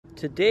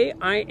Today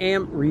I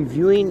am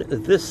reviewing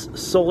this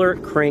solar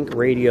crank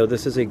radio.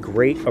 This is a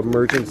great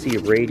emergency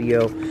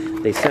radio.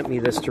 They sent me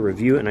this to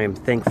review and I am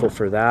thankful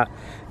for that.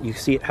 You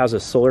see it has a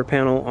solar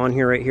panel on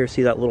here right here.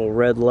 See that little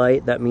red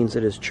light? That means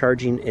it is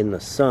charging in the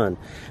sun.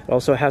 It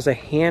also has a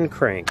hand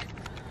crank.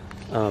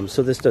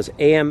 So this does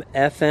AM,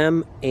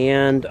 FM,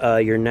 and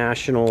your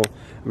national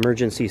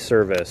emergency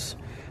service.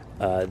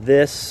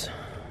 This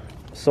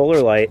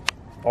solar light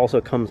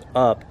also comes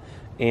up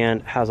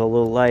and has a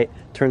little light,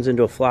 turns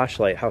into a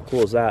flashlight. How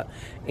cool is that?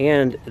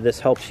 And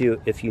this helps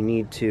you if you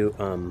need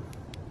to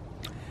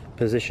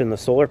position the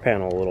solar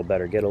panel a little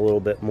better, get a little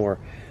bit more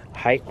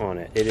height on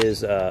it. It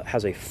is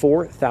has a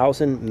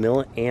 4,000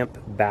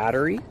 milliamp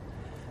battery.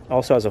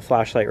 Also has a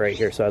flashlight right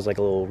here, so it has like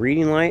a little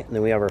reading light, and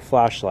then we have our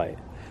flashlight.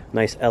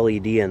 Nice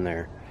LED in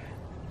there.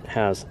 It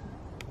has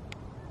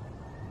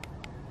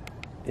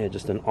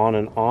just an on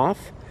and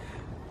off.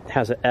 It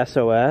has a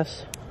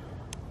SOS.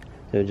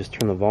 So just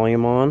turn the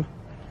volume on.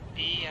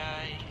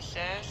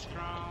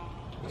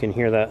 You can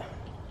hear that.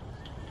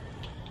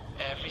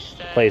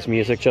 Plays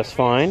music just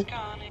fine.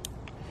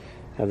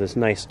 Have this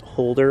nice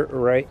holder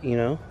right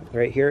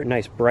here.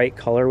 Nice bright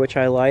color, which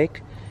I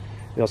like.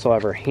 We also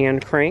have our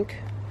hand crank.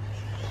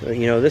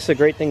 This is a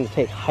great thing to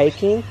take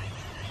hiking.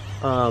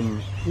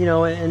 And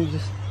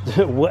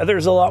just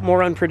weather's a lot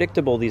more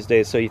unpredictable these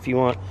days. So if you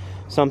want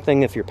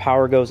something, if your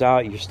power goes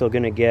out, you're still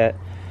going to get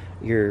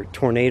your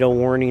tornado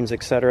warnings,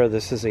 etc.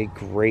 This is a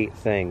great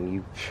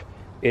thing.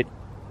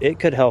 It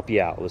could help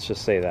you out. Let's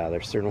just say that.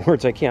 There's certain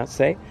words I can't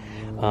say.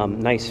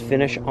 Nice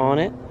finish on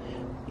it.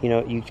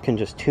 You can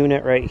just tune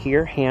it right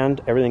here.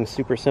 Everything's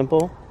super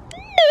simple.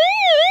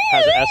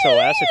 Has an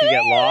SOS if you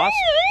get lost.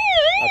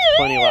 That's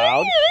plenty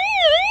loud.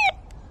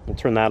 We'll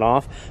turn that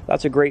off.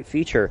 That's a great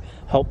feature.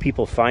 Help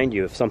people find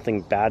you if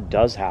something bad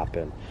does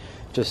happen.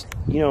 Just,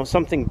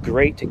 something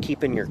great to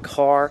keep in your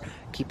car,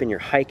 keep in your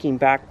hiking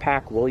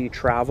backpack while you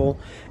travel,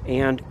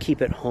 and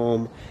keep at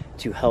home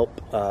to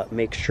help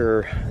make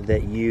sure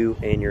that you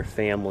and your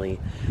family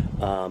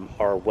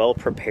are well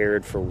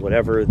prepared for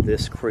whatever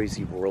this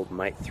crazy world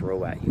might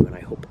throw at you. And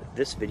I hope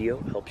this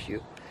video helps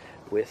you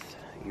with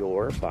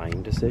your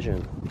buying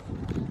decision.